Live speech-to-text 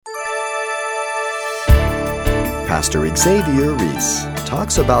Pastor Xavier Reese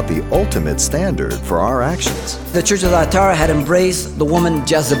talks about the ultimate standard for our actions. The Church of Thyatira had embraced the woman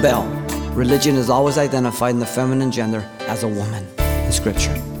Jezebel. Religion is always identified in the feminine gender as a woman in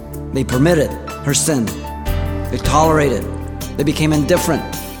Scripture. They permitted her sin. They tolerated. They became indifferent.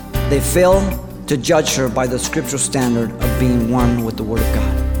 They failed to judge her by the scriptural standard of being one with the Word of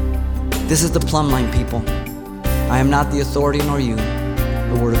God. This is the plumb line, people. I am not the authority, nor you,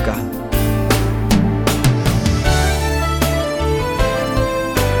 the Word of God.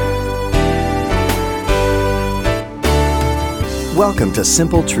 Welcome to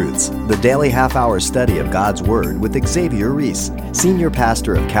Simple Truths, the daily half-hour study of God's Word with Xavier Reese, Senior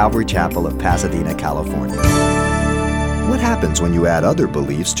Pastor of Calvary Chapel of Pasadena, California. What happens when you add other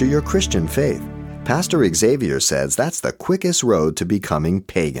beliefs to your Christian faith? Pastor Xavier says that's the quickest road to becoming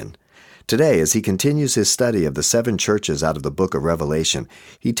pagan. Today, as he continues his study of the 7 churches out of the book of Revelation,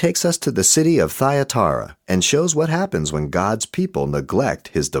 he takes us to the city of Thyatira and shows what happens when God's people neglect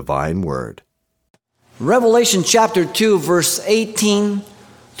His divine word. Revelation chapter 2, verse 18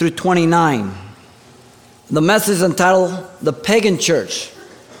 through 29. The message is entitled, The Pagan Church,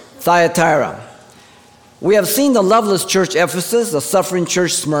 Thyatira. We have seen the loveless church Ephesus, the suffering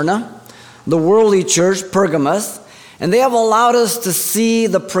church Smyrna, the worldly church Pergamos, and they have allowed us to see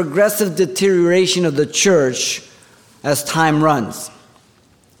the progressive deterioration of the church as time runs.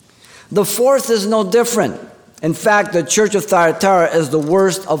 The fourth is no different. In fact, the church of Thyatira is the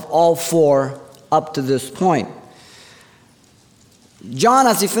worst of all 4 up to this point. John,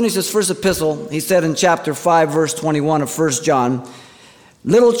 as he finished his first epistle, he said in chapter 5, verse 21 of 1 John,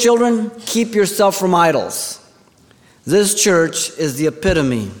 "Little children, keep yourself from idols." This church is the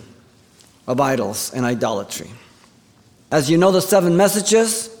epitome of idols and idolatry. As you know, the 7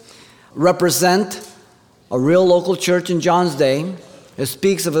 messages represent a real local church in John's day. It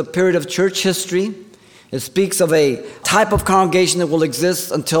speaks of a period of church history. It speaks of a type of congregation that will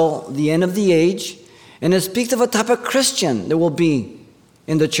exist until the end of the age. And it speaks of a type of Christian that will be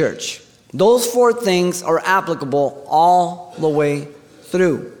in the church. Those 4 things are applicable all the way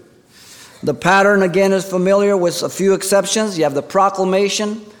through. The pattern, again, is familiar with a few exceptions. You have the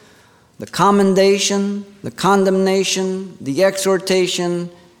proclamation, the commendation, the condemnation, the exhortation,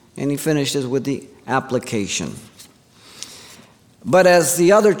 and he finishes with the application. But as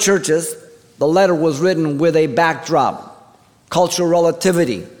the other churches, the letter was written with a backdrop, cultural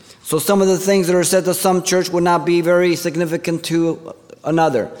relativity. So some of the things that are said to some church would not be very significant to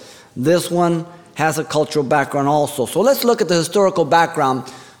another. This one has a cultural background also. So let's look at the historical background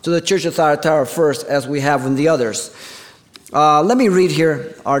to the church of Thyatira first, as we have in the others. Let me read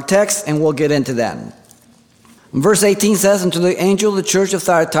here our text, and we'll get into that. Verse 18 says, "And to the angel of the church of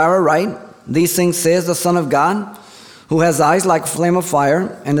Thyatira write, These things says the Son of God, who has eyes like a flame of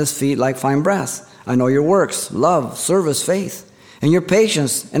fire and his feet like fine brass. I know your works, love, service, faith, and your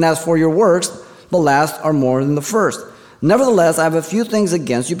patience. And as for your works, the last are more than the first. Nevertheless, I have a few things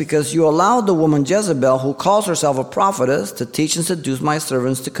against you, because you allowed the woman Jezebel, who calls herself a prophetess, to teach and seduce my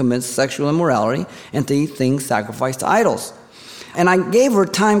servants to commit sexual immorality and to eat things sacrificed to idols. And I gave her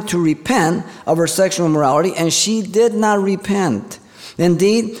time to repent of her sexual immorality, and she did not repent.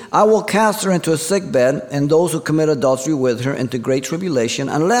 Indeed, I will cast her into a sick bed, and those who commit adultery with her into great tribulation,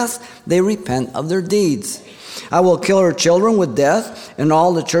 unless they repent of their deeds. I will kill her children with death, and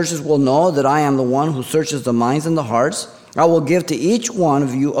all the churches will know that I am the one who searches the minds and the hearts. I will give to each one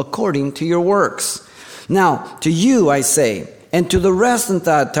of you according to your works. Now, to you I say, and to the rest in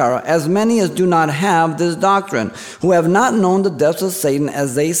Thyatira, as many as do not have this doctrine, who have not known the depths of Satan,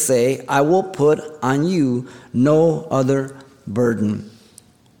 as they say, I will put on you no other burden.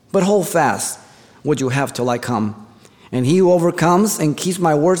 But hold fast what you have till I come. And he who overcomes and keeps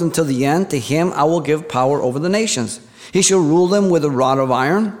my words until the end, to him I will give power over the nations. He shall rule them with a rod of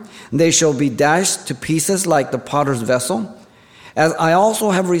iron. They shall be dashed to pieces like the potter's vessel, as I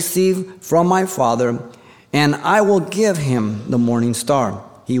also have received from my Father, and I will give him the morning star.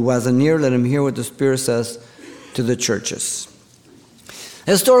 He who has an ear, let him hear what the Spirit says to the churches."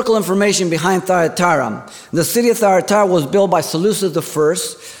 Historical information behind Thyatira. The city of Thyatira was built by Seleucus I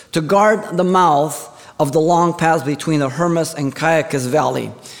to guard the mouth of the long pass between the Hermus and Caicus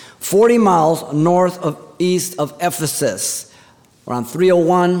Valley, 40 miles northeast of Ephesus, around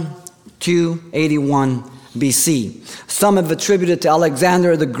 301 to 81 BC. Some have attributed to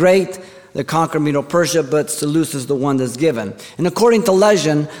Alexander the Great, the conquered Medo-Persia, but Seleucus is the one that's given. And according to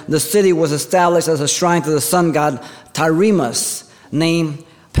legend, the city was established as a shrine to the sun god Tyremus, named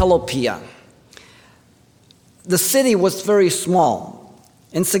Pelopia. The city was very small,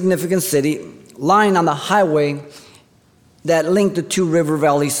 insignificant city, lying on the highway that linked the 2 river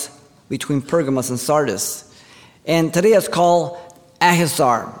valleys between Pergamos and Sardis. and today it's called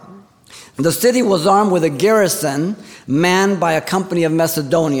Ahisar. The city was armed with a garrison manned by a company of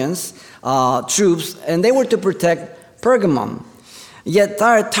Macedonians troops, and they were to protect Pergamum. Yet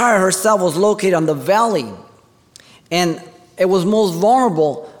Thyatira herself was located on the valley, and it was most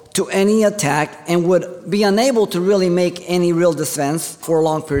vulnerable to any attack and would be unable to really make any real defense for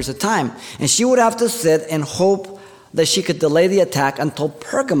long periods of time. And she would have to sit and hope that she could delay the attack until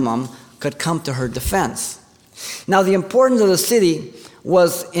Pergamum could come to her defense. Now, the importance of the city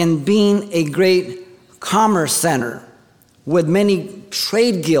was in being a great commerce center with many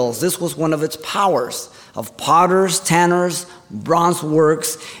trade guilds. This was one of its powers, of potters, tanners, bronze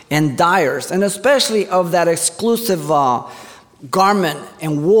works, and dyers, and especially of that exclusive garment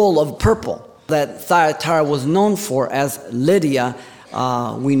and wool of purple that Thyatira was known for as Lydia,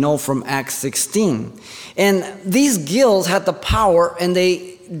 we know from Acts 16. And these guilds had the power, and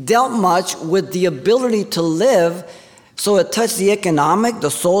they dealt much with the ability to live, so it touched the economic,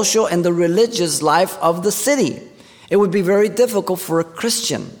 the social, and the religious life of the city. It would be very difficult for a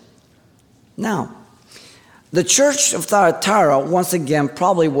Christian. Now, the church of Thyatira, once again,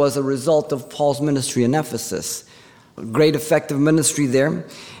 probably was a result of Paul's ministry in Ephesus. A great effective ministry there.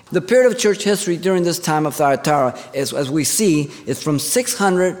 The period of church history during this time of Thyatira, is, as we see, is from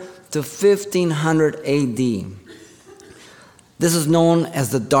 600 to 1500 AD. This is known as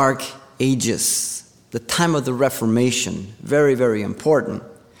the Dark Ages, the time of the Reformation. Very, very important.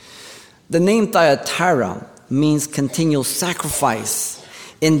 The name Thyatira means continual sacrifice,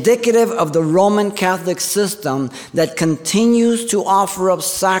 indicative of the Roman Catholic system that continues to offer up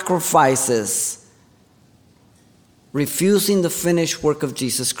sacrifices, refusing the finished work of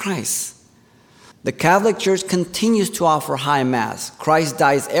Jesus Christ. The Catholic Church continues to offer high mass. Christ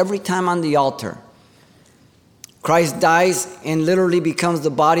dies every time on the altar. Christ dies and literally becomes the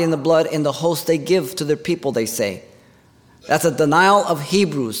body and the blood in the host they give to their people, they say. That's a denial of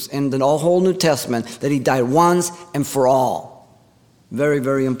Hebrews in the whole New Testament, that he died once and for all. Very,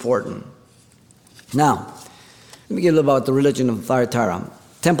 very important. Now, let me give you a little about the religion of Thyatira.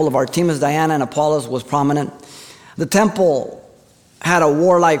 Temple of Artemis, Diana, and Apollos was prominent. The temple had a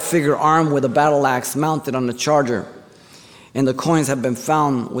warlike figure armed with a battle axe mounted on a charger, and the coins have been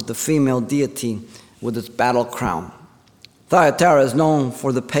found with the female deity with its battle crown. Thyatira is known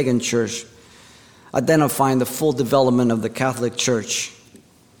for the pagan church, identifying the full development of the Catholic Church.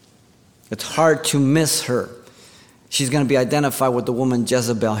 It's hard to miss her. She's going to be identified with the woman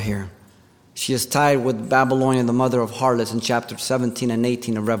Jezebel here. She is tied with Babylonian, the mother of harlots, in chapter 17 and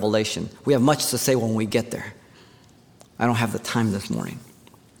 18 of Revelation. We have much to say when we get there. I don't have the time this morning.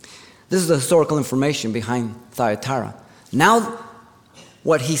 This is the historical information behind Thyatira. Now,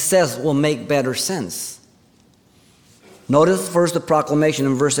 what he says will make better sense. Notice first the proclamation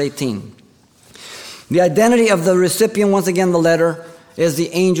in verse 18. The identity of the recipient, once again, the letter, is the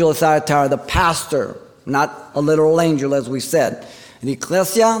angel of Thyatira, the pastor, not a literal angel, as we said. The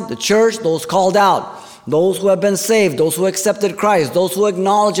ecclesia, the church, those called out, those who have been saved, those who accepted Christ, those who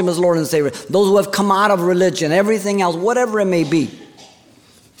acknowledge him as Lord and Savior, those who have come out of religion, everything else, whatever it may be,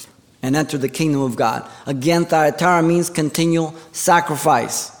 and enter the kingdom of God. Again, Thyatira means continual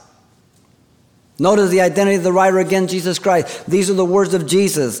sacrifice. Notice the identity of the writer again, Jesus Christ. These are the words of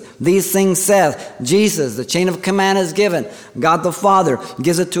Jesus. These things saith Jesus. The chain of command is given. God the Father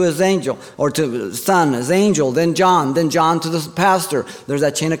gives it to his angel, or to the Son, his angel, then John to the pastor. There's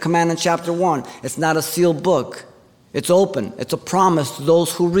that chain of command in chapter 1. It's not a sealed book. It's open. It's a promise to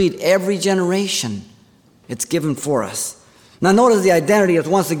those who read. Every generation, it's given for us. Now notice the identity is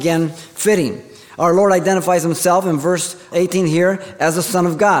once again fitting. Our Lord identifies himself in verse 18 here as the Son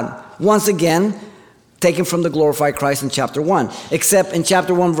of God. Once again, taken from the glorified Christ in chapter 1. Except in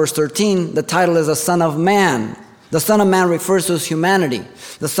chapter 1, verse 13, the title is a Son of Man. The Son of Man refers to his humanity.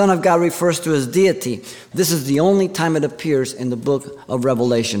 The Son of God refers to his deity. This is the only time it appears in the book of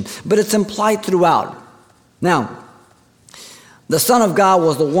Revelation. But it's implied throughout. Now, the Son of God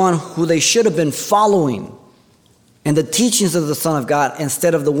was the one who they should have been following. And the teachings of the Son of God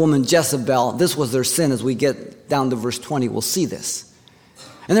instead of the woman Jezebel, this was their sin. As we get down to verse 20, we'll see this.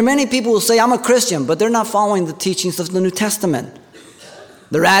 And there are many people who say, I'm a Christian, but they're not following the teachings of the New Testament.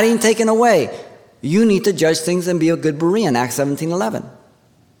 They're adding, taking away. You need to judge things and be a good Berean, Acts 17:11.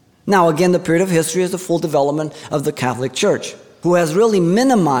 Now, again, the period of history is the full development of the Catholic Church, who has really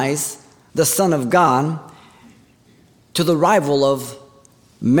minimized the Son of God to the rival of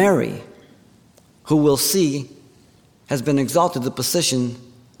Mary, who we'll see has been exalted to the position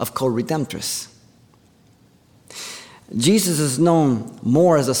of co-redemptress. Jesus is known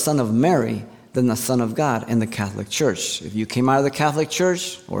more as the Son of Mary than the Son of God in the Catholic Church. If you came out of the Catholic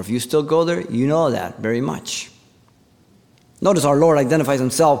Church, or if you still go there, you know that very much. Notice our Lord identifies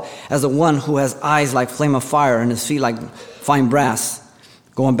himself as the one who has eyes like flame of fire and his feet like fine brass.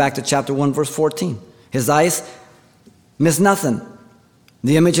 Going back to chapter 1, verse 14. His eyes miss nothing.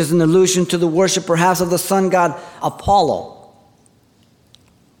 The image is an allusion to the worship perhaps of the sun god Apollo.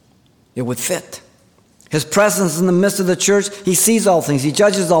 It would fit. His presence in the midst of the church, he sees all things, he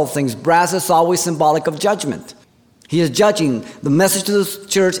judges all things. Brass is always symbolic of judgment. He is judging. The message to the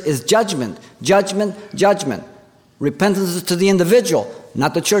church is judgment, judgment, judgment. Repentance is to the individual,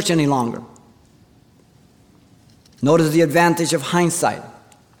 not the church any longer. Notice the advantage of hindsight.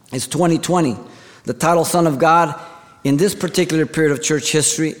 It's 2020. The title Son of God in this particular period of church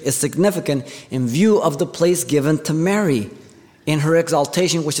history is significant in view of the place given to Mary in her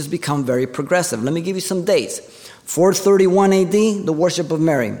exaltation, which has become very progressive. Let me give you some dates. 431 AD, the worship of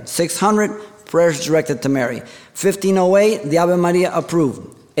Mary. 600, prayers directed to Mary. 1508, the Ave Maria approved.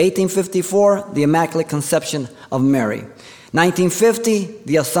 1854, the Immaculate Conception of Mary. 1950,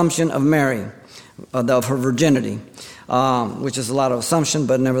 the Assumption of Mary, of her virginity, which is a lot of assumption,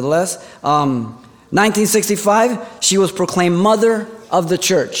 but nevertheless. 1965, she was proclaimed Mother of the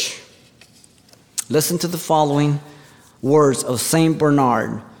Church. Listen to the following words of Saint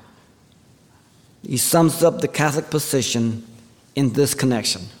Bernard. He sums up the Catholic position in this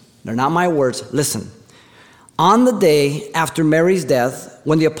connection. They're not my words. Listen. On the day after Mary's death,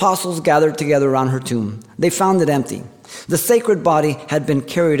 when the apostles gathered together around her tomb, they found it empty. The sacred body had been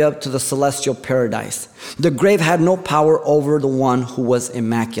carried up to the celestial paradise. The grave had no power over the one who was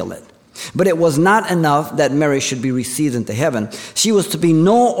immaculate. But it was not enough that Mary should be received into heaven. She was to be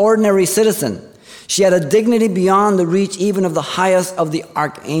no ordinary citizen. She had a dignity beyond the reach even of the highest of the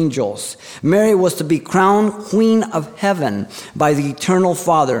archangels. Mary was to be crowned Queen of Heaven by the Eternal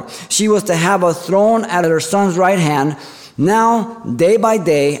Father. She was to have a throne at her Son's right hand. Now, day by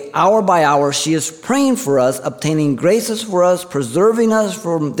day, hour by hour, she is praying for us, obtaining graces for us, preserving us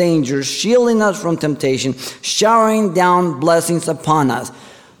from dangers, shielding us from temptation, showering down blessings upon us.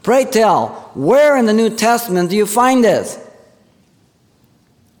 Pray tell, where in the New Testament do you find this?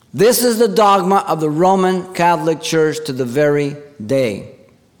 This is the dogma of the Roman Catholic Church to the very day.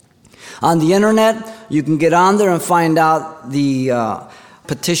 On the internet, you can get on there and find out the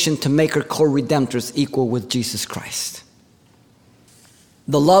petition to make her co-redemptress equal with Jesus Christ.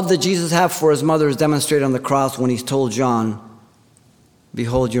 The love that Jesus had for his mother is demonstrated on the cross when he's told John,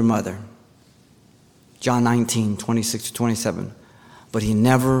 "Behold your mother." John 19, 26 to 27. But he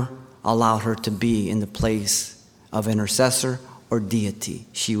never allowed her to be in the place of intercessor or deity.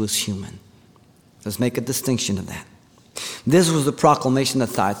 She was human. Let's make a distinction of that. This was the proclamation of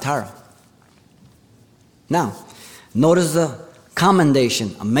Thyatira. Now, notice the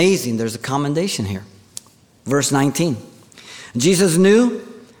commendation. Amazing, there's a commendation here. Verse 19. Jesus knew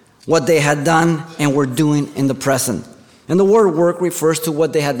what they had done and were doing in the present. And the word work refers to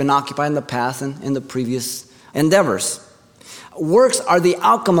what they had been occupied in the past and in the previous endeavors. Works are the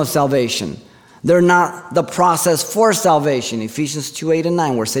outcome of salvation. They're not the process for salvation. Ephesians 2, 8, and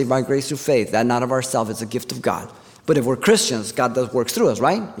 9, we're saved by grace through faith. That not of ourselves, it's a gift of God. But if we're Christians, God does works through us,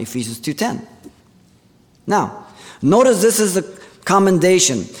 right? Ephesians 2:10. Now, notice this is a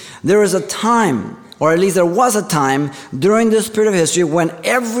commendation. There is a time, or at least there was a time during this period of history when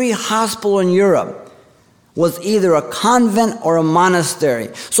every hospital in Europe was either a convent or a monastery.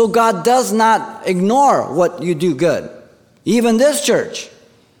 So God does not ignore what you do good. Even this church.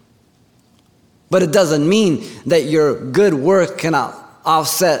 But it doesn't mean that your good work cannot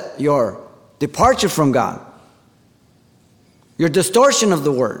offset your departure from God. Your distortion of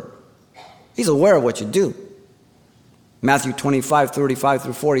the word. He's aware of what you do. Matthew 25, 35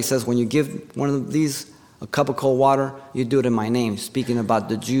 through 40 says, when you give one of these a cup of cold water, you do it in my name. Speaking about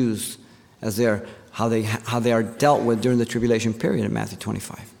the Jews as how they are dealt with during the tribulation period in Matthew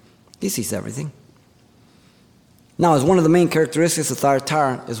 25. He sees everything. Now, as one of the main characteristics of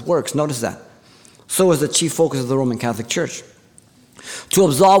Thyatira is works. Notice that. So is the chief focus of the Roman Catholic Church. To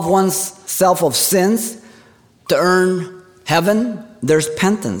absolve one's self of sins, to earn heaven, there's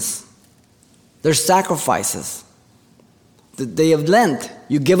penance. There's sacrifices. The day of Lent,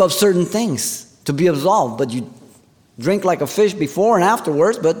 you give up certain things to be absolved, but you drink like a fish before and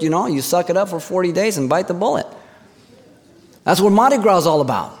afterwards, but you suck it up for 40 days and bite the bullet. That's what Mardi Gras is all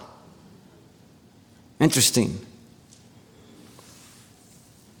about. Interesting.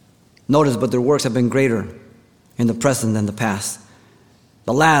 Notice, but their works have been greater in the present than the past.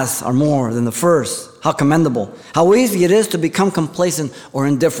 The last are more than the first. How commendable. How easy it is to become complacent or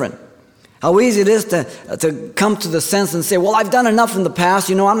indifferent. How easy it is to come to the sense and say, well, I've done enough in the past,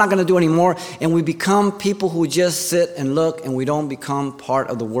 I'm not going to do any more. And we become people who just sit and look and we don't become part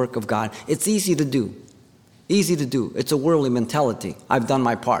of the work of God. It's easy to do. Easy to do. It's a worldly mentality. I've done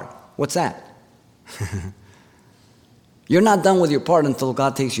my part. What's that? You're not done with your part until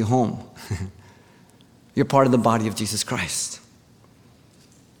God takes you home. You're part of the body of Jesus Christ.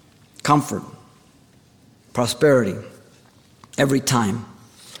 Comfort, prosperity, every time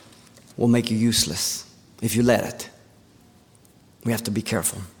will make you useless if you let it. We have to be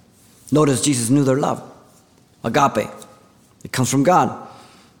careful. Notice Jesus knew their love. Agape. It comes from God.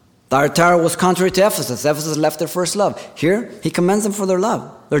 Thyatira was contrary to Ephesus. Ephesus left their first love. Here, he commends them for their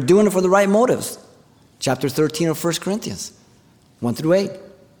love. They're doing it for the right motives. Chapter 13 of 1 Corinthians, 1 through 8.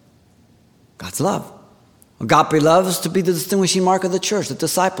 God's love. Agape love is to be the distinguishing mark of the church, the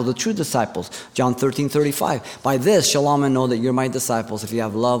disciple, the true disciples. John 13:35. By this shall all men know that you're my disciples if you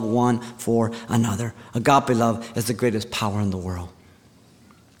have love one for another. Agape love is the greatest power in the world.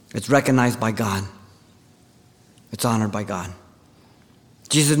 It's recognized by God. It's honored by God.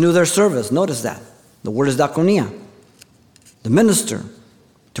 Jesus knew their service. Notice that. The word is diakonia, the minister,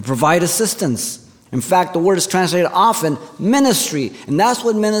 to provide assistance. In fact, the word is translated often ministry, and that's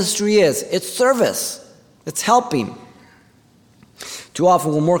what ministry is. It's service. It's helping. Too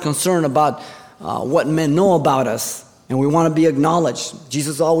often we're more concerned about what men know about us, and we want to be acknowledged.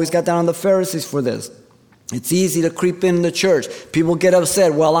 Jesus always got down on the Pharisees for this. It's easy to creep in the church. People get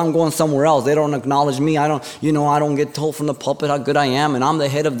upset. Well, I'm going somewhere else. They don't acknowledge me. I don't get told from the pulpit how good I am, and I'm the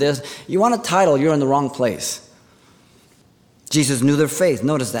head of this. You want a title, you're in the wrong place. Jesus knew their faith.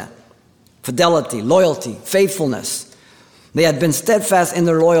 Notice that. Fidelity, loyalty, faithfulness. They had been steadfast in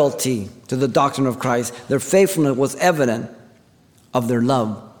their loyalty to the doctrine of Christ. Their faithfulness was evident of their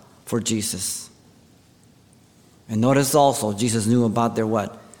love for Jesus. And notice also, Jesus knew about their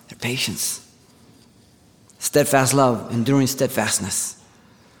what? Their patience. Steadfast love, enduring steadfastness.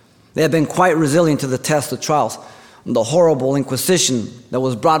 They had been quite resilient to the test, the trials, the horrible inquisition that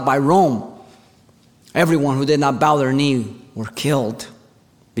was brought by Rome. Everyone who did not bow their knee were killed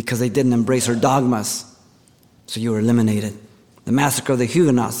because they didn't embrace her dogmas. So you were eliminated. The massacre of the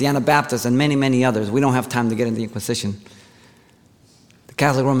Huguenots, the Anabaptists, and many, many others. We don't have time to get into the Inquisition. The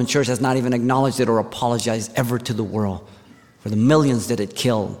Catholic Roman Church has not even acknowledged it or apologized ever to the world for the millions that it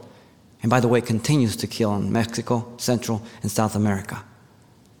killed. And by the way, continues to kill in Mexico, Central, and South America.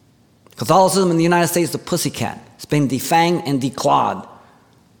 Catholicism in the United States is the pussycat. It's been defanged and declawed.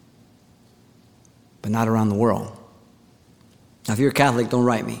 But not around the world. Now, if you're a Catholic, don't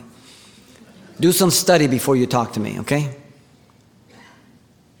write me. Do some study before you talk to me, okay?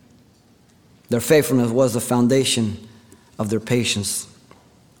 Their faithfulness was the foundation of their patience,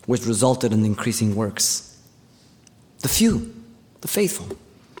 which resulted in increasing works. The few, the faithful.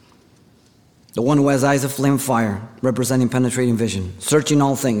 The one who has eyes of flame fire, representing penetrating vision, searching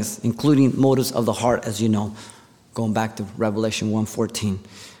all things, including motives of the heart, as you know. Going back to Revelation 1:14.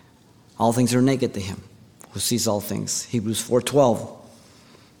 All things are naked to him who sees all things. Hebrews 4:12.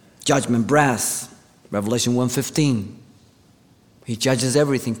 Judgment brass, Revelation 1:15. He judges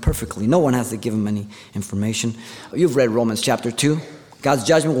everything perfectly. No one has to give him any information. You've read Romans chapter 2. God's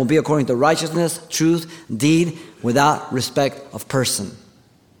judgment will be according to righteousness, truth, deed, without respect of person.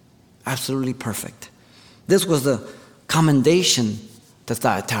 Absolutely perfect. This was the commendation to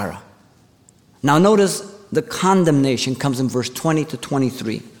Thyatira. Now notice the condemnation comes in verse 20 to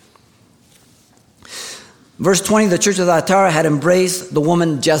 23. Verse 20, the church of Thyatira had embraced the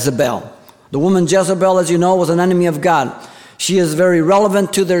woman Jezebel. The woman Jezebel, as you know, was an enemy of God. She is very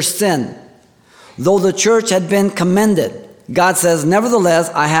relevant to their sin. Though the church had been commended, God says, nevertheless,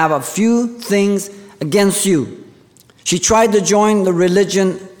 I have a few things against you. She tried to join the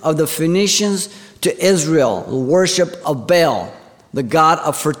religion of the Phoenicians to Israel, the worship of Baal, the god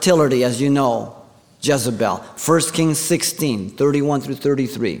of fertility, as you know, Jezebel. 1 Kings 16, 31 through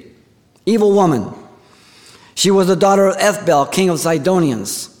 33. Evil woman. She was the daughter of Ethbaal, king of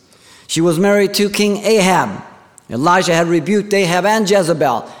Sidonians. She was married to King Ahab. Elijah had rebuked Ahab and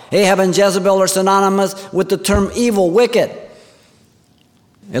Jezebel. Ahab and Jezebel are synonymous with the term evil, wicked.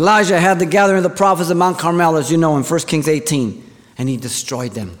 Elijah had the gathering of the prophets at Mount Carmel, as you know, in 1 Kings 18, and he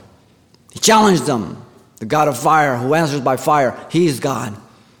destroyed them. He challenged them. The God of fire, who answers by fire, he is God.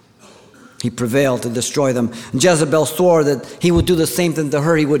 He prevailed to destroy them. And Jezebel swore that he would do the same thing to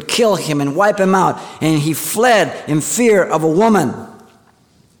her. He would kill him and wipe him out. And he fled in fear of a woman.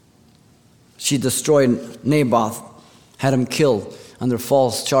 She destroyed Naboth, had him killed under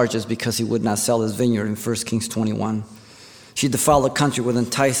false charges because he would not sell his vineyard in 1 Kings 21. She defiled the country with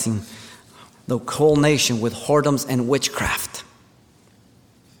enticing the whole nation with whoredoms and witchcraft.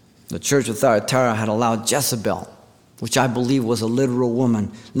 The church of Thyatira had allowed Jezebel, which I believe was a literal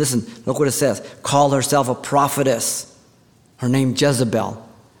woman. Listen, look what it says. Call herself a prophetess. Her name Jezebel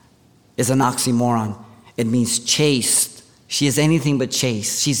is an oxymoron. It means chaste. She is anything but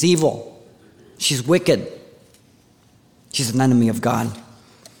chaste. She's evil. She's wicked. She's an enemy of God.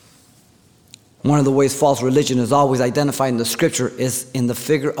 One of the ways false religion is always identified in the scripture is in the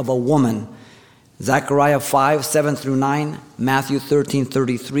figure of a woman. Zechariah 5, 7 through 9, Matthew 13,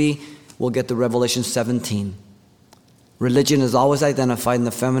 33, we'll get to Revelation 17. Religion is always identified in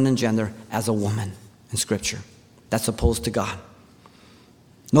the feminine gender as a woman in scripture. That's opposed to God.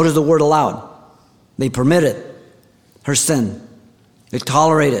 Notice the word allowed. They permitted her sin. They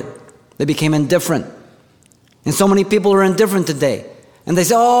tolerated. They became indifferent. And so many people are indifferent today. And they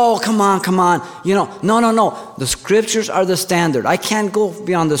say, oh, come on. No. The scriptures are the standard. I can't go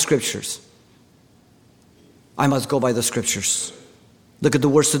beyond the scriptures. I must go by the scriptures. Look at the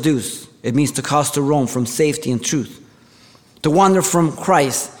word seduce. It means to cause to roam from safety and truth. To wander from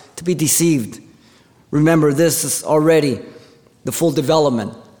Christ, to be deceived. Remember, this is already the full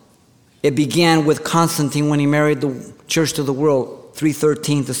development. It began with Constantine when he married the church to the world,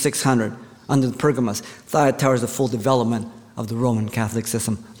 313 to 600, under the Pergamos. Thyatira is the full development of the Roman Catholic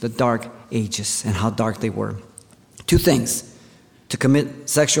system, the Dark Ages, and how dark they were. Two things: to commit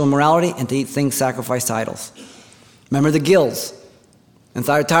sexual immorality and to eat things sacrificed to idols. Remember the guilds in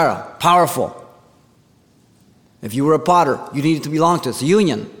Thyatira, powerful. If you were a potter, you needed to belong to us, a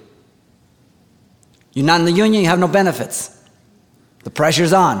union. You're not in the union, you have no benefits. The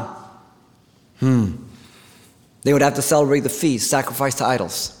pressure's on. They would have to celebrate the feast, sacrifice to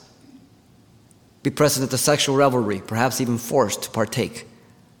idols. Be present at the sexual revelry, perhaps even forced to partake.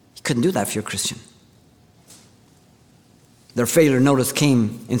 You couldn't do that if you're a Christian. Their failure, notice,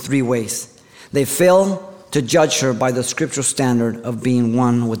 came in three ways. They failed to judge her by the scriptural standard of being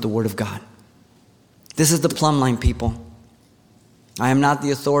one with the Word of God. This is the plumb line, people. I am not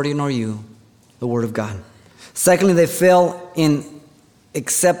the authority, nor you, the Word of God. Secondly, they fail in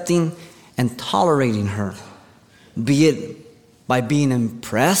accepting and tolerating her, be it by being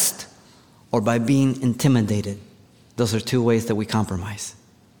impressed or by being intimidated. Those are two ways that we compromise.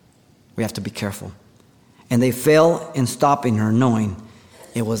 We have to be careful. And they fail in stopping her, knowing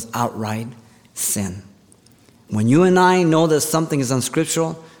it was outright sin. When you and I know that something is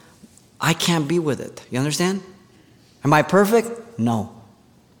unscriptural, I can't be with it. You understand? Am I perfect? No.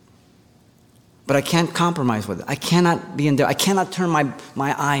 But I can't compromise with it. I cannot be in there. I cannot turn my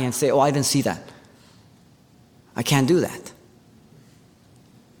eye and say, oh, I didn't see that. I can't do that.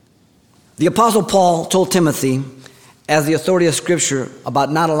 The Apostle Paul told Timothy, as the authority of Scripture, about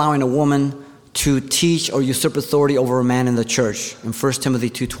not allowing a woman to teach or usurp authority over a man in the church in 1 Timothy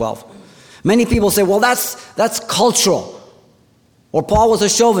 2:12. Many people say, well, that's cultural. Or Paul was a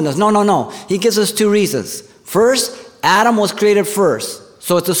chauvinist. No. He gives us two reasons. First, Adam was created first.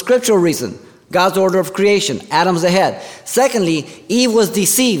 So it's a scriptural reason. God's order of creation. Adam's the head. Secondly, Eve was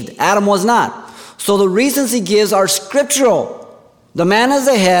deceived. Adam was not. So the reasons he gives are scriptural. The man is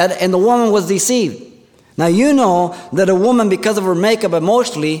the head and the woman was deceived. Now you know that a woman, because of her makeup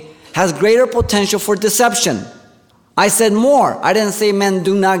emotionally, has greater potential for deception. I said more. I didn't say men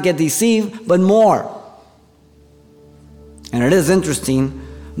do not get deceived, but more. And it is interesting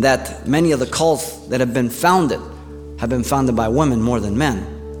that many of the cults that have been founded by women more than men.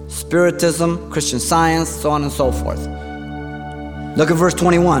 Spiritism, Christian Science, so on and so forth. Look at verse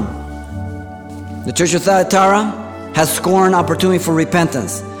 21. The church of Thyatira has scorned opportunity for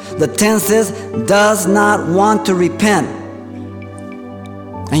repentance. The tense is, does not want to repent.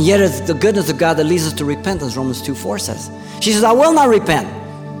 And yet it's the goodness of God that leads us to repentance, Romans 2:4 says. She says, I will not repent.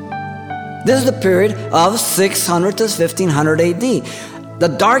 This is the period of 600 to 1500 AD. The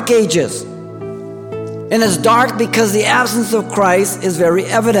Dark Ages. And it's dark because the absence of Christ is very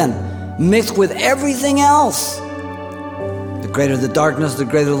evident, mixed with everything else. The greater the darkness, the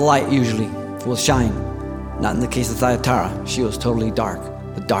greater the light usually will shine. Not in the case of Thyatira. She was totally dark.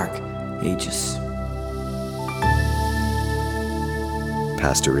 The Dark Ages.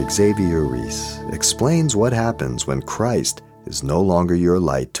 Pastor Xavier Reese explains what happens when Christ is no longer your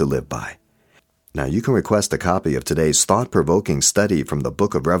light to live by. Now, you can request a copy of today's thought-provoking study from the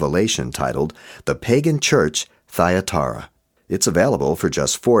book of Revelation titled The Pagan Church, Thyatira. It's available for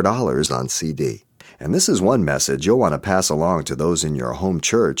just $4 on CD. And this is one message you'll want to pass along to those in your home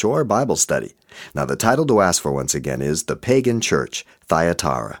church or Bible study. Now, the title to ask for once again is The Pagan Church,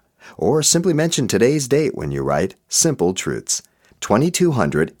 Thyatira. Or simply mention today's date when you write Simple Truths.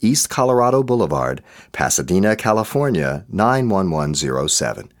 2200 East Colorado Boulevard, Pasadena, California,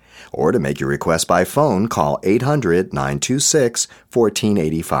 91107. Or to make your request by phone, call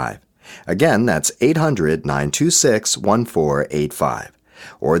 800-926-1485. Again, that's 800-926-1485.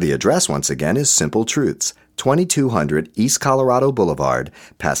 Or the address once again is Simple Truths, 2200 East Colorado Boulevard,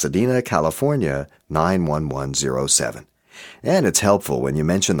 Pasadena, California, 91107. And it's helpful when you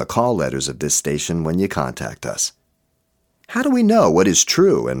mention the call letters of this station when you contact us. How do we know what is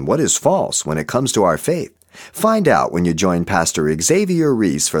true and what is false when it comes to our faith? Find out when you join Pastor Xavier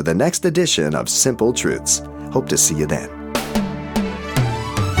Reese for the next edition of Simple Truths. Hope to see you then.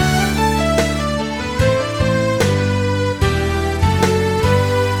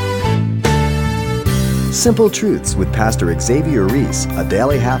 Simple Truths with Pastor Xavier Reese, a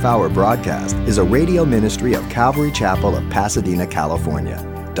daily half-hour broadcast, is a radio ministry of Calvary Chapel of Pasadena, California.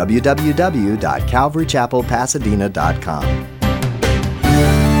 www.calvarychapelpasadena.com.